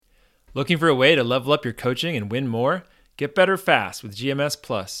Looking for a way to level up your coaching and win more? Get better fast with GMS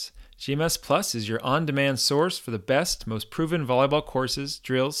Plus. GMS Plus is your on-demand source for the best, most proven volleyball courses,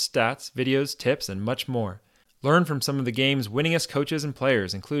 drills, stats, videos, tips, and much more. Learn from some of the game's winningest coaches and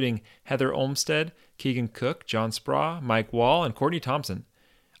players, including Heather Olmstead, Keegan Cook, John Spraw, Mike Wall, and Courtney Thompson.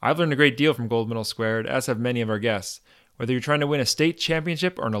 I've learned a great deal from Gold Medal Squared, as have many of our guests. Whether you're trying to win a state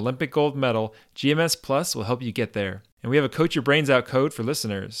championship or an Olympic gold medal, GMS Plus will help you get there. And we have a Coach Your Brains Out code for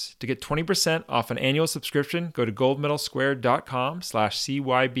listeners. To get 20% off an annual subscription, go to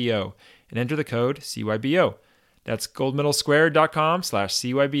goldmedalsquared.com/CYBO and enter the code CYBO. That's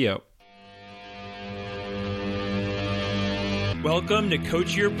goldmedalsquared.com/CYBO. Welcome to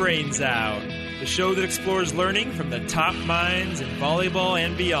Coach Your Brains Out, the show that explores learning from the top minds in volleyball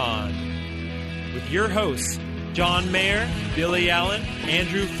and beyond. With your hosts, John Mayer, Billy Allen,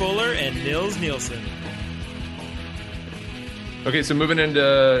 Andrew Fuller, and Nils Nielsen. Okay, so moving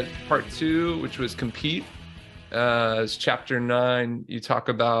into part 2, which was compete. As chapter 9, you talk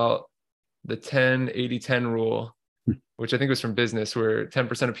about the 10-80-10 rule, which I think was from business, where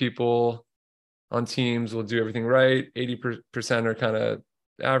 10% of people on teams will do everything right, 80% are kind of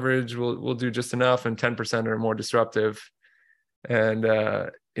average, will do just enough, and 10% are more disruptive. And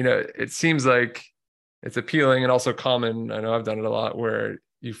it seems like it's appealing and also common. I know I've done it a lot, where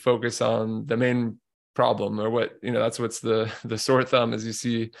you focus on the main problem, or that's what's the sore thumb, as you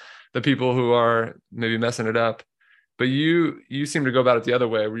see the people who are maybe messing it up. But you seem to go about it the other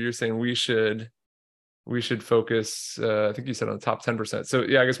way, where you're saying we should focus, I think you said, on the top 10%. So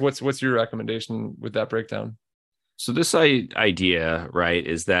yeah, I guess what's your recommendation with that breakdown? So this idea, right,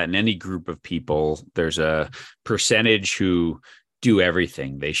 is that in any group of people, there's a percentage who do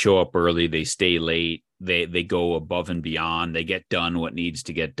everything. They show up early, they stay late, they go above and beyond, they get done what needs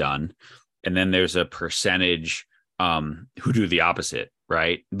to get done. And then there's a percentage who do the opposite,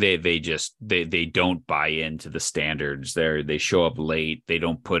 right? They don't buy into the standards. They show up late. They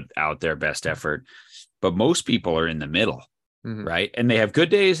don't put out their best effort. But most people are in the middle, right? And they have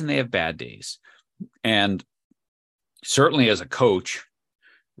good days and they have bad days. And certainly as a coach,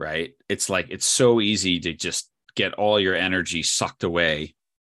 right, it's so easy to just get all your energy sucked away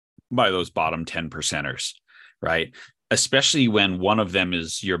by those bottom 10 percenters, right? Especially when one of them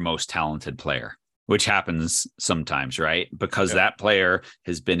is your most talented player, which happens sometimes, right? Because that player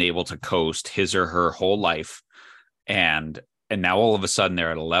has been able to coast his or her whole life. And now all of a sudden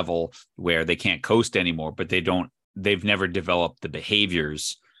they're at a level where they can't coast anymore, but they've never developed the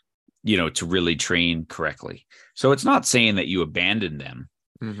behaviors, to really train correctly. So it's not saying that you abandon them,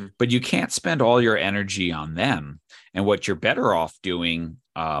 but you can't spend all your energy on them. And what you're better off doing,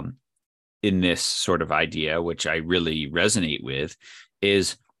 in this sort of idea, which I really resonate with,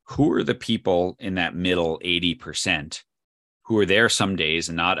 is who are the people in that middle 80% who are there some days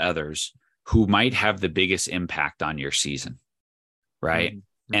and not others, who might have the biggest impact on your season, right?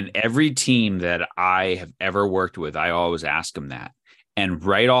 And every team that I have ever worked with, I always ask them that. And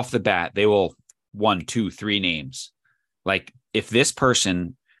right off the bat, they will 1, 2, 3 names. Like, if this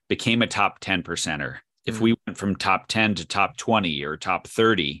person became a top 10 percenter, if we went from top 10 to top 20 or top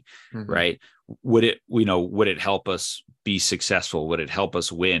 30, right? Would it help us be successful? Would it help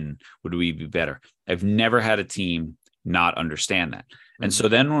us win? Would we be better? I've never had a team not understand that. And so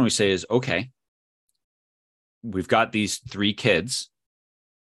then when we say is, okay, we've got these 3 kids,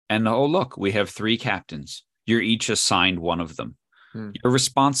 and oh, look, we have 3 captains. You're each assigned one of them. Your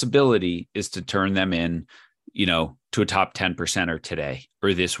responsibility is to turn them in, to a top 10 percenter today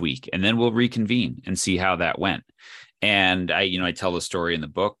or this week. And then we'll reconvene and see how that went. And I tell the story in the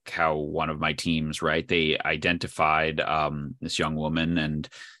book how one of my teams, right, they identified this young woman, and,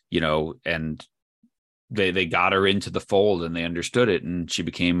 and they got her into the fold, and they understood it. And she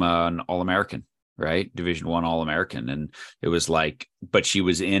became an All-American, right? Division I All-American. And it was like, but she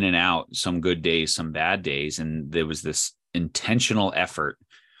was in and out, some good days, some bad days. And there was this intentional effort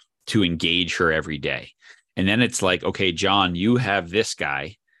to engage her every day. And then it's like, okay, John, you have this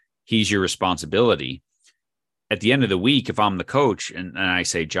guy. He's your responsibility. At the end of the week, if I'm the coach and I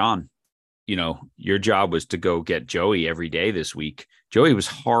say, John, your job was to go get Joey every day this week. Joey was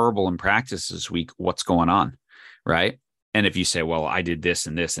horrible in practice this week. What's going on? Right. And if you say, well, I did this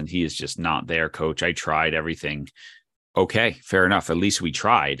and this, and he is just not there, coach, I tried everything. Okay, fair enough. At least we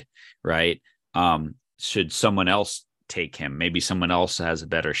tried. Right. Should someone else take him? Maybe someone else has a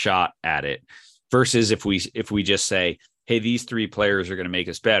better shot at it. Versus if we just say, hey, these 3 players are going to make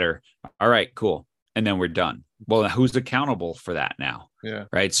us better. All right, cool. And then we're done. Well, who's accountable for that now? Yeah.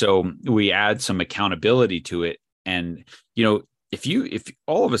 Right. So we add some accountability to it. And, if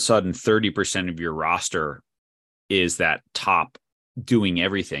all of a sudden 30% of your roster is that top doing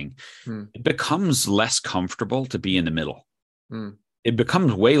everything, it becomes less comfortable to be in the middle. It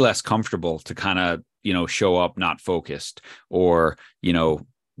becomes way less comfortable to kind of, show up not focused, or,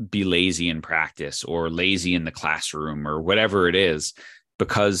 be lazy in practice, or lazy in the classroom, or whatever it is,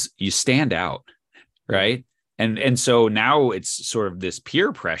 because you stand out. Right. And so now it's sort of this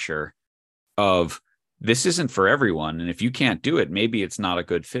peer pressure of, this isn't for everyone. And if you can't do it, maybe it's not a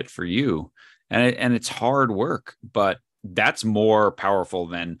good fit for you. And it's hard work, but that's more powerful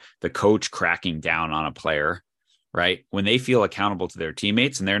than the coach cracking down on a player, right? When they feel accountable to their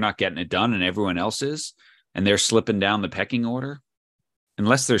teammates and they're not getting it done and everyone else is, and they're slipping down the pecking order,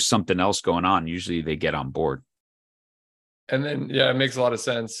 unless there's something else going on, usually they get on board. And then, it makes a lot of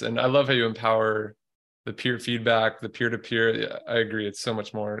sense. And I love how you empower the peer feedback, the peer-to-peer. I agree. It's so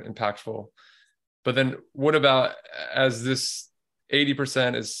much more impactful. But then what about, as this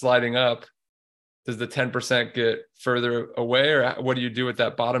 80% is sliding up, does the 10% get further away, or what do you do with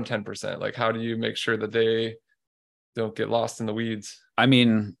that bottom 10%? Like, how do you make sure that they don't get lost in the weeds? I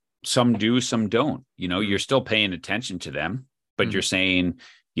mean, some do, some don't. You're still paying attention to them, but you're saying,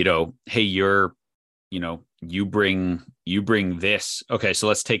 hey, you bring this. Okay, so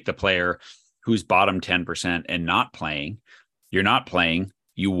let's take the player who's bottom 10% and not playing. You're not playing.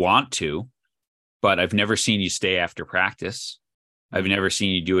 You want to, but I've never seen you stay after practice. I've never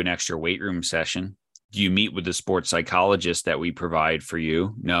seen you do an extra weight room session. Do you meet with the sports psychologist that we provide for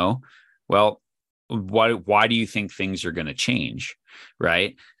you? No. Well, why do you think things are going to change?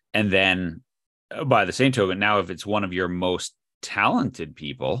 Right. And then by the same token, now, if it's one of your most talented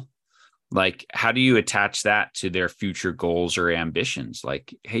people, like, how do you attach that to their future goals or ambitions?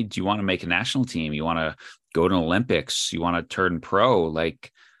 Like, hey, do you want to make a national team? You want to go to Olympics? You want to turn pro?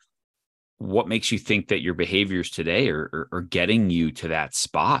 Like, what makes you think that your behaviors today are getting you to that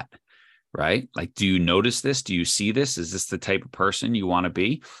spot, right? Like, do you notice this? Do you see this? Is this the type of person you want to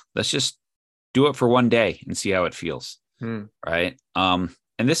be? Let's just do it for one day and see how it feels, right? And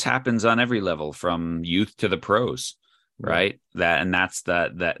this happens on every level, from youth to the pros, right? That's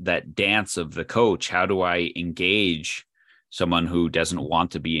that dance of the coach. How do I engage someone who doesn't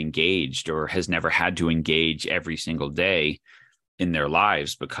want to be engaged, or has never had to engage every single day in their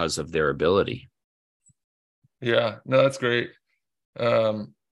lives because of their ability? Yeah, no, that's great. Okay.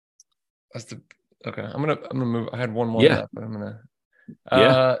 I'm gonna move. I had one more left, but I'm gonna.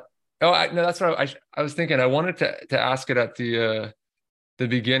 No, that's what I was thinking. I wanted to ask it at the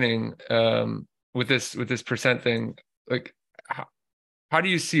beginning, with this percent thing. Like, how do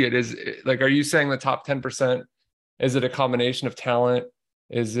you see it? Is it, like, are you saying the top 10%? Is it a combination of talent?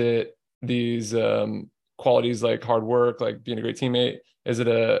 Is it these qualities like hard work, like being a great teammate? Is it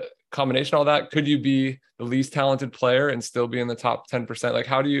a combination of all that? Could you be the least talented player and still be in the top 10%? Like,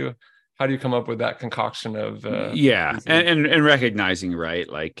 how do you come up with that concoction of and recognizing, right,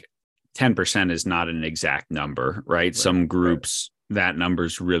 like 10% is not an exact number, right? Some groups that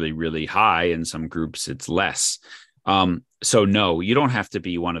number's really, really high, and some groups it's less. So no, you don't have to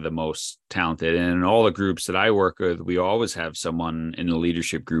be one of the most talented. And in all the groups that I work with, we always have someone in the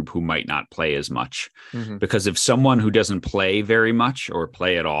leadership group who might not play as much, because if someone who doesn't play very much or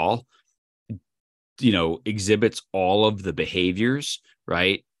play at all, exhibits all of the behaviors,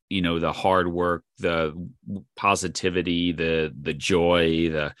 right? The hard work, the positivity, the joy,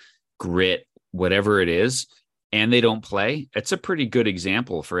 the grit, whatever it is, and they don't play, it's a pretty good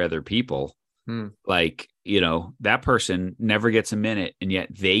example for other people. Like, that person never gets a minute, and yet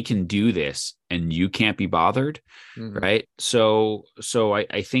they can do this and you can't be bothered. Right. So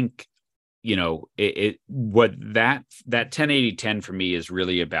I think, what that 10-80-10 for me is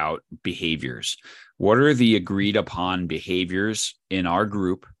really about behaviors. What are the agreed upon behaviors in our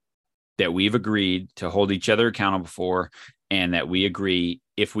group that we've agreed to hold each other accountable for, and that we agree,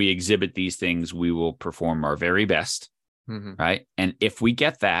 if we exhibit these things, we will perform our very best. Right. And if we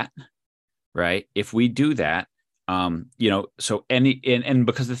get that, right, if we do that, so and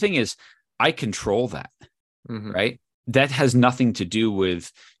because the thing is, I control that, right? That has nothing to do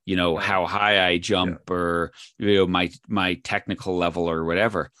with, how high I jump, or, my technical level or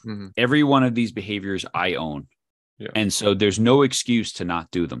whatever. Every one of these behaviors I own. And so there's no excuse to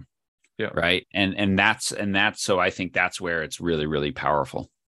not do them. Right. And that's, so I think that's where it's really, really powerful.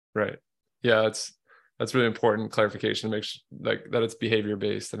 Right. Yeah. That's really important clarification to make sure, like, that it's behavior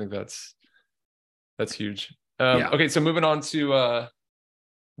based. I think that's huge. Okay. So moving on to,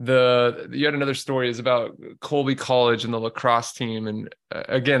 you had another story is about Colby College and the lacrosse team. And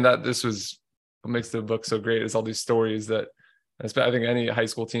again, this was what makes the book so great, is all these stories that I think any high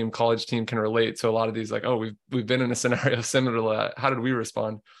school team, college team can relate to a lot of these, like, oh, we've been in a scenario similar to that. How did we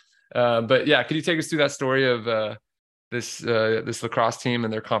respond? But yeah, could you take us through that story of this lacrosse team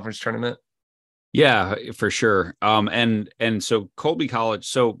and their conference tournament? Yeah, for sure. And so Colby College.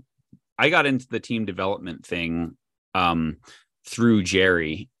 So I got into the team development thing through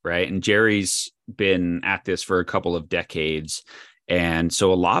Jerry, right? And Jerry's been at this for a couple of decades. And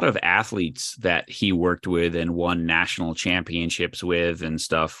so a lot of athletes that he worked with and won national championships with and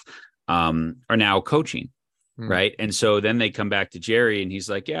stuff are now coaching. Right. And so then they come back to Jerry and he's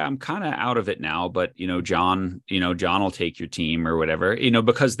like, yeah, I'm kind of out of it now, but John will take your team or whatever,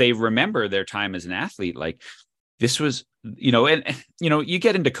 because they remember their time as an athlete. Like this was, and you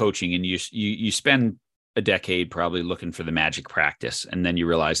get into coaching and you spend a decade probably looking for the magic practice, and then you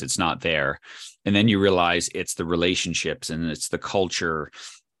realize it's not there. And then you realize it's the relationships and it's the culture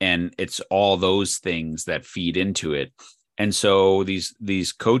and it's all those things that feed into it. And so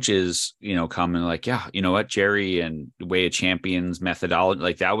these coaches, come and like, yeah, you know what, Jerry and Way of Champions methodology,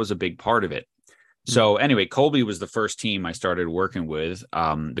 like that was a big part of it. So anyway, Colby was the first team I started working with.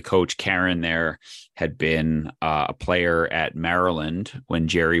 The coach Karen there had been a player at Maryland when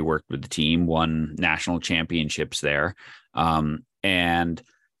Jerry worked with the team, won national championships there. And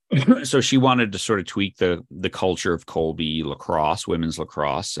so she wanted to sort of tweak the culture of Colby lacrosse, women's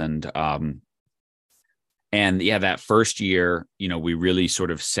lacrosse. And yeah, that first year, we really sort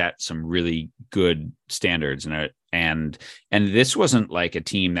of set some really good standards, and this wasn't like a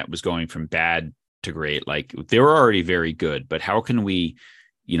team that was going from bad to great. Like they were already very good, but how can we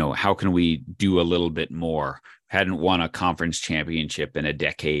do a little bit more? Hadn't won a conference championship in a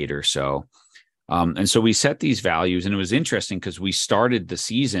decade or so. And so we set these values, and it was interesting because we started the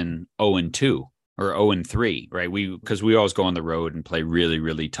season 0-2 or 0-3, right? Because we always go on the road and play really,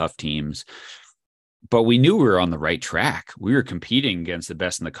 really tough teams. But we knew we were on the right track. We were competing against the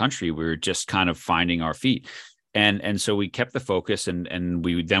best in the country. We were just kind of finding our feet. And so we kept the focus, and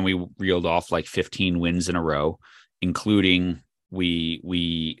we reeled off like 15 wins in a row, including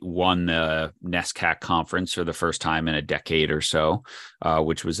we won the NESCAC conference for the first time in a decade or so,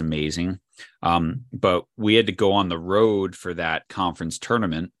 which was amazing. But we had to go on the road for that conference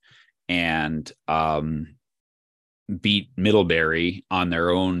tournament and beat Middlebury on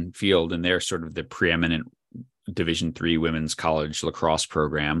their own field, and they're sort of the preeminent Division III women's college lacrosse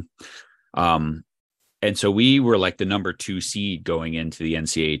program. And so we were like the number 2 seed going into the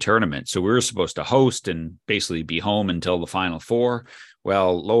NCAA tournament. So we were supposed to host and basically be home until the Final Four.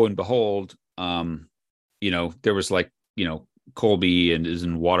 Well, lo and behold, there was like, Colby and is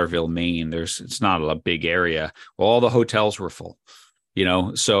in Waterville, Maine. It's not a big area. Well, all the hotels were full,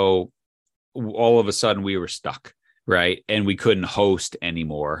 so all of a sudden we were stuck. Right. And we couldn't host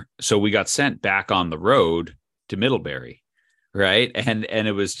anymore. So we got sent back on the road to Middlebury. Right. And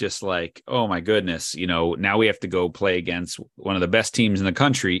it was just like, oh, my goodness, now we have to go play against one of the best teams in the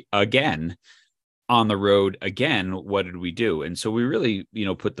country again on the road again. What did we do? And so we really,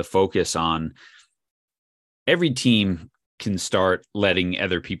 put the focus on every team can start letting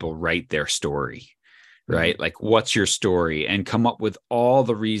other people write their story. Right. Like, what's your story? And come up with all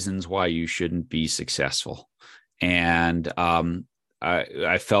the reasons why you shouldn't be successful. And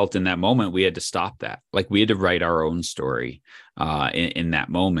I felt in that moment we had to stop that. Like we had to write our own story in that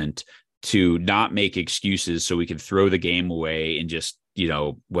moment to not make excuses so we could throw the game away and just,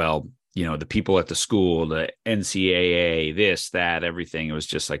 the people at the school, the NCAA, this, that, everything. It was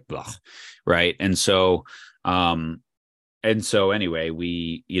just like, blah, right. And so anyway,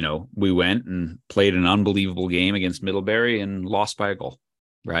 we went and played an unbelievable game against Middlebury and lost by a goal.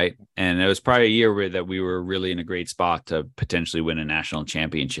 Right. And it was probably a year that we were really in a great spot to potentially win a national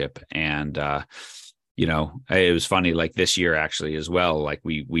championship. And, it was funny, like this year actually as well, like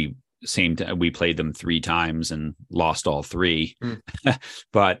we played them 3 times and lost all 3,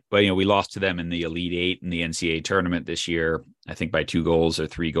 but we lost to them in the Elite 8 in the NCAA tournament this year, I think by 2 goals or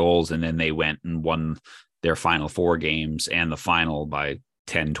 3 goals. And then they went and won their Final 4 games and the final by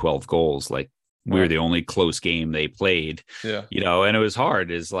 10, 12 goals. Like, we were the only close game they played, and it was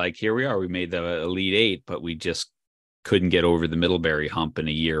hard. Is like, here we are, we made the Elite 8, but we just couldn't get over the Middlebury hump in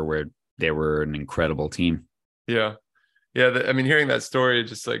a year where they were an incredible team. Yeah. I mean, hearing that story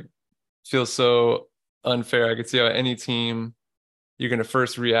just like feels so unfair. I could see how any team you're going to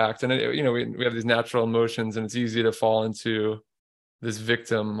first react. And, we have these natural emotions, and it's easy to fall into this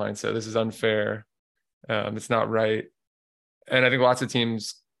victim mindset. This is unfair. It's not right. And I think lots of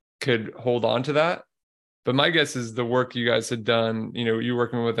teams could hold on to that. But my guess is the work you guys had done, you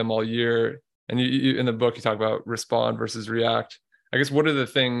working with them all year, and you in the book, you talk about respond versus react. I guess, what are the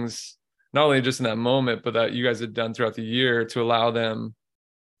things, not only just in that moment, but that you guys had done throughout the year to allow them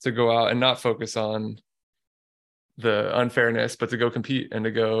to go out and not focus on the unfairness, but to go compete and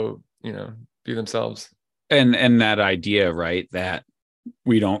to go, be themselves? And that idea, right, that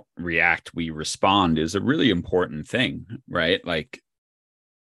we don't react, we respond is a really important thing, right? Like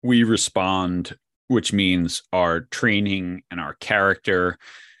we respond, which means our training and our character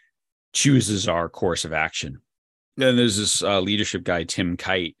chooses our course of action. And there's this leadership guy, Tim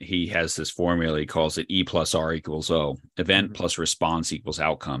Kite. He has this formula. He calls it E plus R equals O. Event plus response equals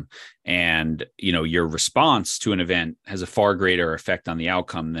outcome. And, your response to an event has a far greater effect on the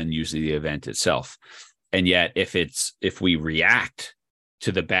outcome than usually the event itself. And yet if we react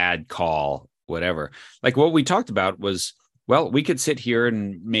to the bad call, whatever, like what we talked about was, well, we could sit here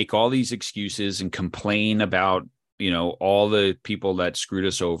and make all these excuses and complain about, all the people that screwed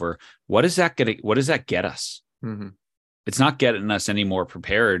us over. What does that get us? Mm-hmm. It's not getting us any more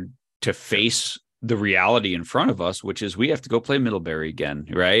prepared to face the reality in front of us, which is we have to go play Middlebury again,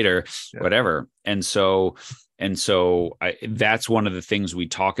 right? Or whatever. And so that's one of the things we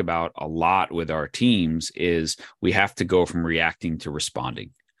talk about a lot with our teams is we have to go from reacting to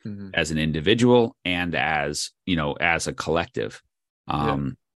responding as an individual and as a collective.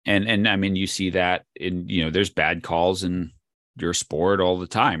 And I mean, you see that in, there's bad calls in your sport all the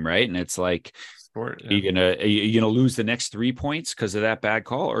time, right? And it's like, are you gonna lose the next 3 points because of that bad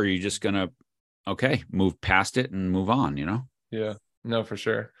call, or are you just gonna move past it and move on? Yeah, no, for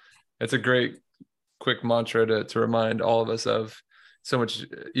sure. It's a great quick mantra to remind all of us of. So much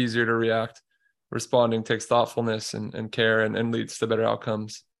easier to react. Responding takes thoughtfulness and care and leads to better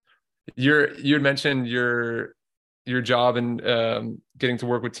outcomes. You had mentioned your job and getting to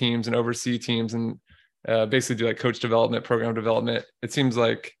work with teams and oversee teams and basically do like coach development, program development. It seems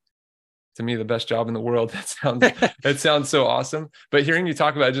like, to me, the best job in the world. That sounds so awesome. But hearing you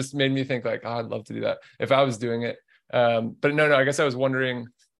talk about it just made me think like, I'd love to do that if I was doing it. But no, I guess I was wondering,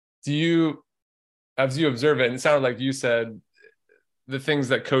 as you observe it, and it sounded like you said the things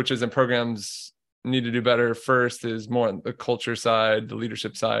that coaches and programs need to do better first is more on the culture side, the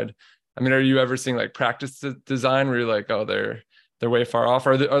leadership side. I mean, are you ever seeing like practice design where you're like, oh, they're way far off?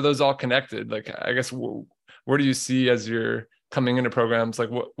 Are those all connected? Like, I guess, where do you see as you're coming into programs, like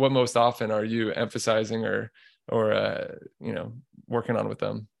what most often are you emphasizing or working on with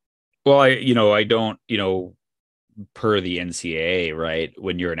them? Well, I don't, per the NCAA, right?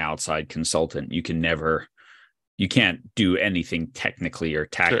 When you're an outside consultant, you can't do anything technically or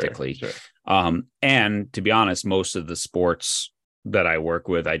tactically. Sure. And to be honest, most of the sports that I work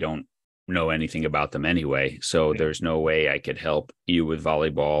with, I don't know anything about them anyway. So there's no way I could help you with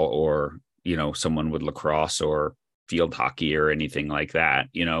volleyball or, someone with lacrosse or field hockey or anything like that,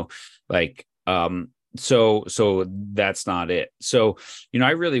 so that's not it. So, I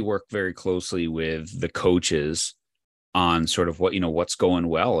really work very closely with the coaches on sort of what's going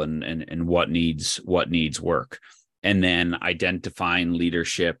well and what needs work, and then identifying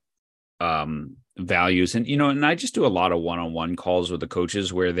leadership values. And I just do a lot of one-on-one calls with the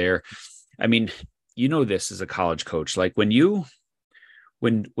coaches where this as a college coach, like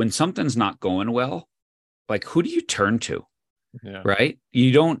when something's not going well, like, who do you turn to? Yeah. Right.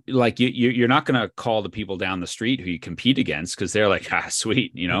 You don't like you're not going to call the people down the street who you compete against because they're like,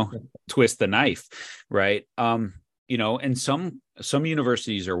 sweet, twist the knife. Right. And some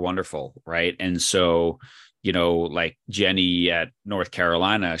universities are wonderful. Right. And so, like Jenny at North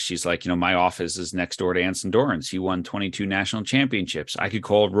Carolina, she's like, my office is next door to Anson Dorrance. He won 22 national championships. I could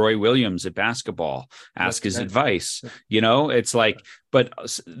call Roy Williams at basketball, ask his advice. It's like, but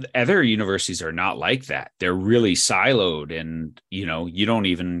other universities are not like that. They're really siloed, and, you don't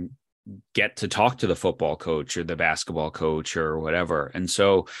even get to talk to the football coach or the basketball coach or whatever. And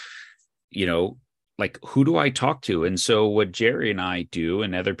so, like, who do I talk to? And so what Jerry and I do,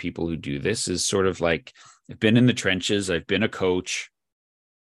 and other people who do this, is sort of like, I've been in the trenches. I've been a coach.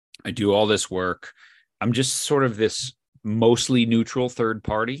 I do all this work. I'm just sort of this mostly neutral third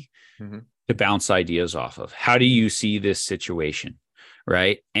party to bounce ideas off of. How do you see this situation?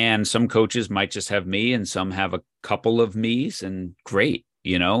 Right. And some coaches might just have me and some have a couple of me's, and great,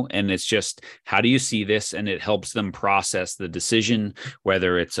 and it's just, how do you see this? And it helps them process the decision,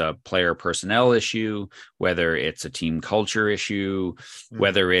 whether it's a player personnel issue, whether it's a team culture issue,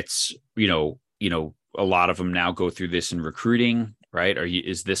 whether it's, a lot of them now go through this in recruiting, right?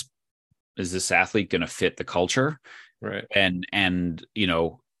 Is this athlete going to fit the culture? Right. And,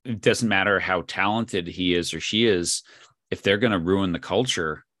 it doesn't matter how talented he is or she is. If they're going to ruin the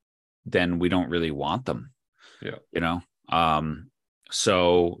culture, then we don't really want them. Yeah.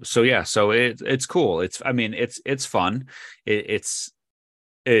 So it's cool. It's fun.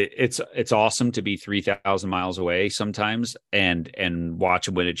 It's awesome to be 3,000 miles away sometimes and watch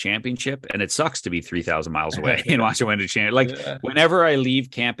them win a championship. And it sucks to be 3,000 miles away and watch them win a championship. Like, whenever I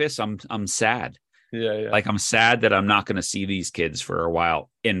leave campus, I'm sad. Yeah. Like, I'm sad that I'm not going to see these kids for a while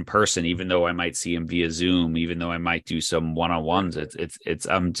in person, even though I might see them via Zoom, even though I might do some one-on-ones.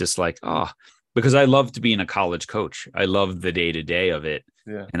 I'm just like, oh, because I love to be a college coach. I love the day-to-day of it.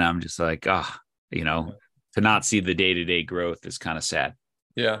 Yeah. And I'm just like, to not see the day-to-day growth is kind of sad.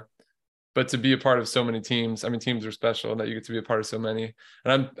 Yeah. But to be a part of so many teams, I mean, teams are special that you get to be a part of so many.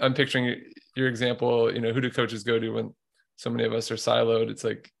 And I'm picturing your example, who do coaches go to when so many of us are siloed? It's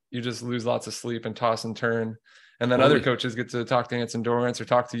like you just lose lots of sleep and toss and turn. And then other coaches get to talk to Anson Dorrance or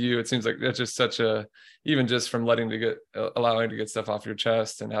talk to you. It seems like that's just even just from allowing to get stuff off your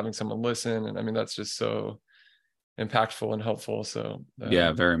chest and having someone listen. And I mean, that's just so impactful and helpful. So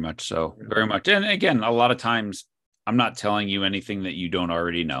yeah, very much so. Very much. And again, a lot of times I'm not telling you anything that you don't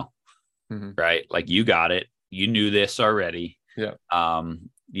already know. Mm-hmm. Right? Like, you got it. You knew this already. Yeah.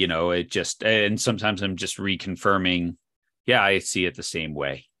 It just, and sometimes I'm just reconfirming. Yeah, I see it the same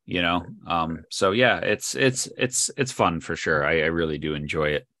way, So yeah, it's fun for sure. I really do enjoy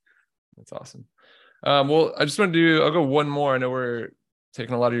it. That's awesome. Well, I just want to I'll go one more. I know we're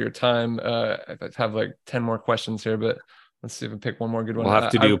taking a lot of your time. I have like 10 more questions here, but let's see if I pick one more good one. We'll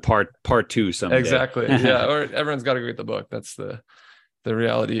have to do part two someday. Exactly. Yeah. Or everyone's got to read the book. That's the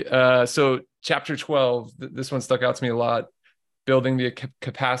reality. So chapter 12, this one stuck out to me a lot. Building the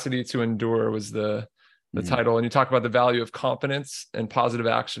capacity to endure was the title. And you talk about the value of confidence and positive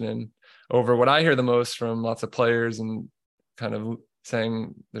action. And over what I hear the most from lots of players, and kind of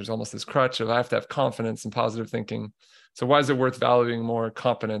saying there's almost this crutch of I have to have confidence and positive thinking. So why is it worth valuing more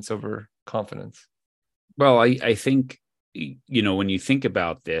competence over confidence? Well, I think, when you think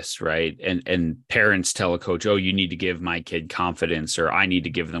about this, right, and parents tell a coach, oh, you need to give my kid confidence, or I need to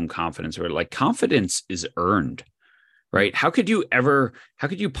give them confidence, or like, confidence is earned, right? How could you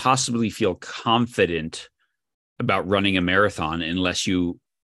possibly feel confident about running a marathon unless you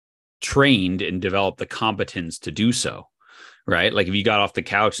trained and developed the competence to do so, right? Like, if you got off the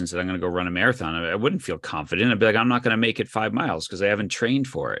couch and said, I'm going to go run a marathon, I wouldn't feel confident. I'd be like, I'm not going to make it 5 miles because I haven't trained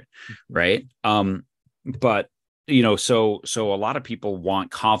for it, right? But so a lot of people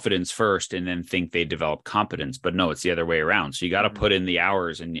want confidence first and then think they develop competence, but no, it's the other way around. So you got to put in the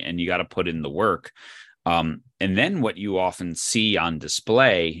hours and you got to put in the work. And then what you often see on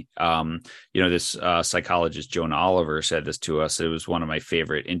display, this psychologist, Jonah Oliver, said this to us. It was one of my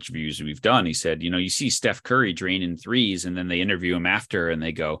favorite interviews we've done. He said, you see Steph Curry draining threes, and then they interview him after and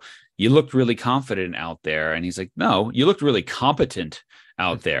they go, you looked really confident out there. And he's like, no, you looked really competent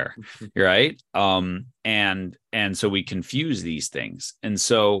out there. Right. And so we confuse these things. And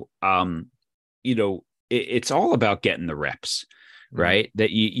so, it's all about getting the reps, right?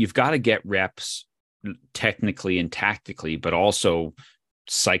 That you've got to get reps technically and tactically, but also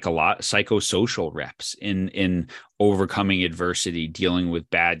psychosocial reps in overcoming adversity, dealing with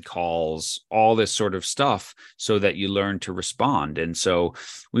bad calls, all this sort of stuff, so that you learn to respond. And so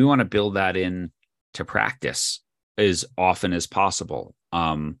we want to build that in to practice as often as possible.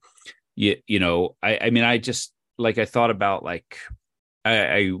 I just, like, I thought about, like,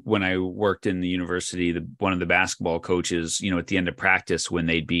 I when I worked in the university, one of the basketball coaches, at the end of practice, when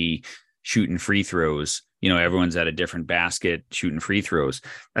they'd be shooting free throws, everyone's at a different basket shooting free throws.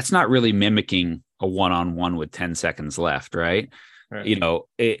 That's not really mimicking a one-on-one with 10 seconds left, right? But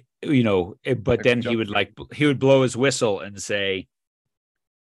then he would blow his whistle and say,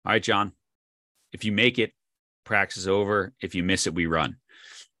 all right, John, if you make it, practice is over. If you miss it, we run.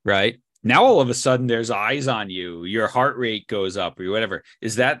 Right now, all of a sudden there's eyes on you. Your heart rate goes up or whatever.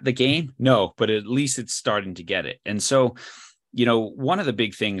 Is that the game? No, but at least it's starting to get it. And so, one of the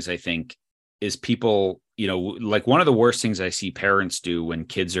big things I think is people, like, one of the worst things I see parents do when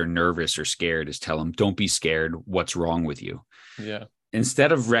kids are nervous or scared is tell them, don't be scared. What's wrong with you? Yeah.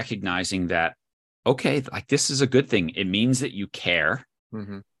 Instead of recognizing that, okay, like, this is a good thing. It means that you care.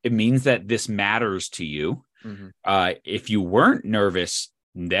 Mm-hmm. It means that this matters to you. Mm-hmm. If you weren't nervous,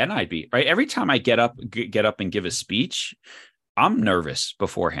 then I'd be right. Every time I get up and give a speech, I'm nervous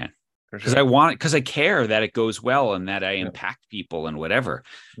beforehand because I care that it goes well and that I impact people and whatever.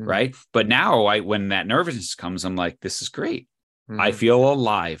 Mm-hmm. Right. But now when that nervousness comes, I'm like, this is great. Mm-hmm. I feel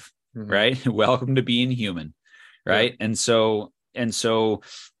alive. Mm-hmm. Right. Welcome to being human. Right. Yeah. And so,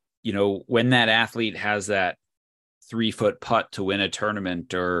 when that athlete has that 3-foot putt to win a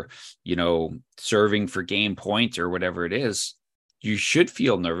tournament, or, serving for game point or whatever it is, you should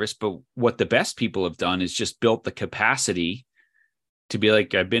feel nervous. But what the best people have done is just built the capacity to be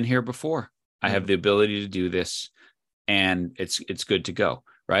like, I've been here before. I have the ability to do this, and it's good to go.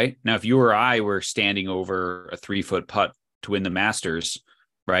 Right now, if you or I were standing over a 3-foot putt to win the Masters,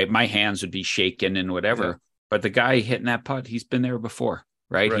 right, my hands would be shaking and whatever. Yeah. But the guy hitting that putt, he's been there before.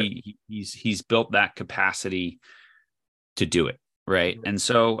 right? Right. He's built that capacity to do it, right? And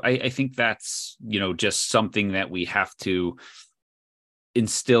so I think that's, just something that we have to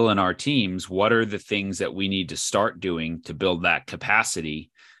instill in our teams. What are the things that we need to start doing to build that capacity,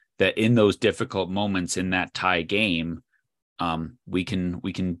 that in those difficult moments in that tie game, we can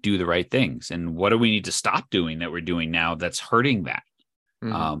do the right things? And what do we need to stop doing that we're doing now that's hurting that?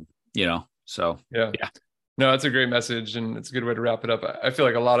 So yeah. No, that's a great message, and it's a good way to wrap it up. I feel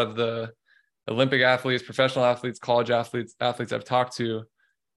like a lot of the Olympic athletes, professional athletes, college athletes I've talked to,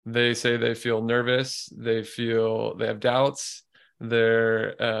 they say they feel nervous, they have doubts,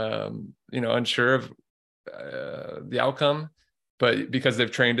 they're unsure of the outcome, but because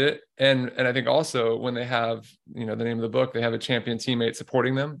they've trained it. And I think also when they have, the name of the book, they have a champion teammate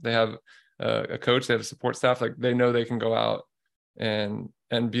supporting them, they have a coach, they have a support staff, like they know they can go out and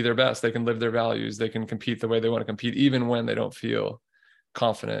be their best, they can live their values, they can compete the way they want to compete, even when they don't feel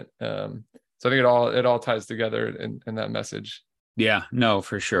confident. So I think it all ties together in that message. Yeah, no,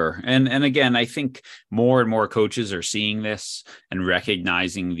 for sure. And again, I think more and more coaches are seeing this and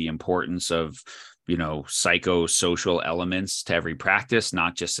recognizing the importance of, psychosocial elements to every practice,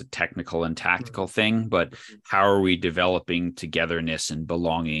 not just a technical and tactical thing, but how are we developing togetherness and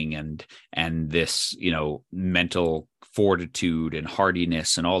belonging and this, mental fortitude and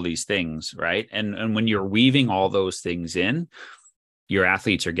hardiness and all these things, right? And when you're weaving all those things in, your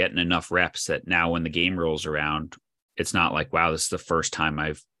athletes are getting enough reps that now when the game rolls around, it's not like, wow, this is the first time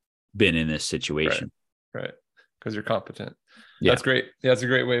I've been in this situation. Right. Because you're competent. Yeah. That's great. Yeah. It's a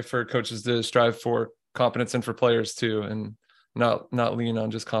great way for coaches to strive for competence, and for players too, and not lean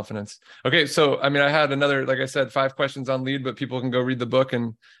on just confidence. Okay. So, I had another, like I said, 5 questions on lead, but people can go read the book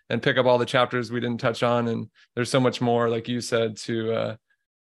and pick up all the chapters we didn't touch on. And there's so much more, like you said, to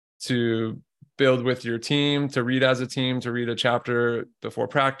build with your team, to read as a team, to read a chapter before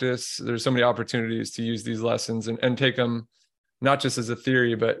practice. There's so many opportunities to use these lessons and take them not just as a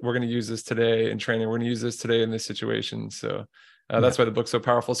theory, but we're going to use this today in training. We're going to use this today in this situation. So that's why the book's so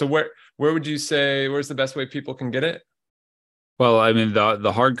powerful. So where would you say, where's the best way people can get it? Well,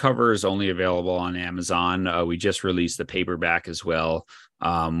 the hardcover is only available on Amazon. We just released the paperback as well,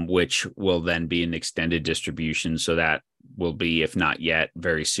 which will then be an extended distribution. So that will be, if not yet,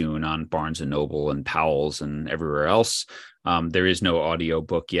 very soon on Barnes & Noble and Powell's and everywhere else. There is no audio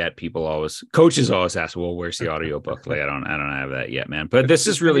book yet. Coaches always ask, well, where's the audio book? Like, I don't have that yet, man. But this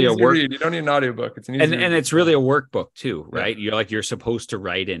is really a work. You don't need an audio book. It's an easy and it's really a workbook too, right? Yeah. You're supposed to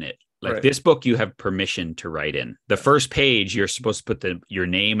write in it. Like this book, you have permission to write in. The first page, you're supposed to put your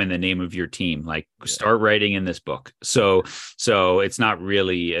name and the name of your team. Like, start writing in this book. So it's not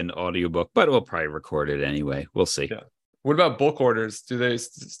really an audiobook, but we'll probably record it anyway. We'll see. Yeah. What about bulk orders? Do they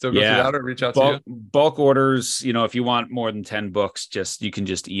still go through that, or reach out to you? Bulk orders, if you want more than 10 books, you can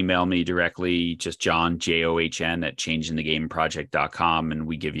just email me directly, just John, JOHN at changingthegameproject.com. And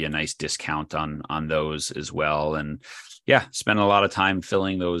we give you a nice discount on those as well. And spend a lot of time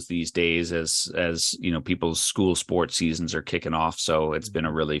filling those these days as people's school sports seasons are kicking off. So it's been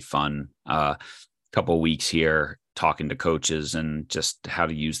a really fun couple of weeks here, talking to coaches and just how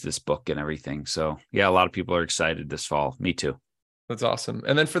to use this book and everything. So a lot of people are excited this fall. Me too. That's awesome.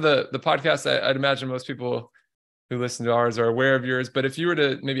 And then for the podcast, I'd imagine most people who listen to ours are aware of yours, but if you were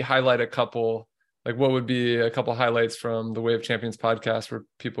to maybe highlight a couple, like what would be a couple highlights from the Way of Champions podcast where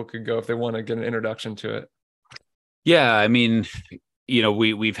people could go if they want to get an introduction to it? Yeah.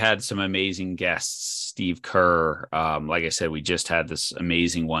 We've had some amazing guests. Steve Kerr, like I said, we just had this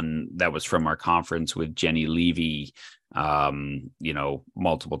amazing one that was from our conference with Jenny Levy,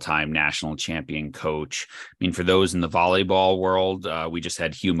 multiple time national champion coach. For those in the volleyball world, we just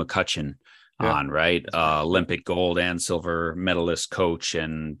had Hugh McCutcheon on, right? Olympic gold and silver medalist coach,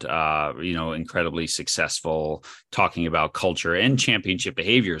 and incredibly successful, talking about culture and championship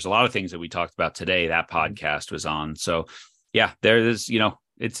behaviors. A lot of things that we talked about today, that podcast was on. So there's,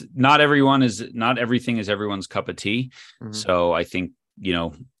 it's not everything is everyone's cup of tea. Mm-hmm. So I think,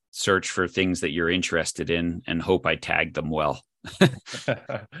 search for things that you're interested in and hope I tag them well. You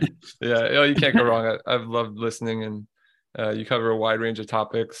can't go wrong. I've loved listening, and you cover a wide range of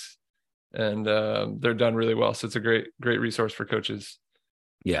topics, and they're done really well. So it's a great resource for coaches.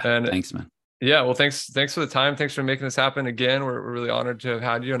 Yeah. And thanks, man. Yeah. Well, thanks for the time. Thanks for making this happen again. We're really honored to have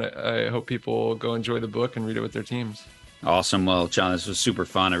had you. And I hope people go enjoy the book and read it with their teams. Awesome. Well, John, this was super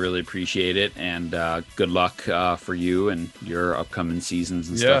fun. I really appreciate it. And good luck for you and your upcoming seasons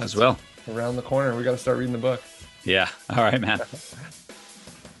and stuff as well. Around the corner. We got to start reading the book. Yeah. All right, man.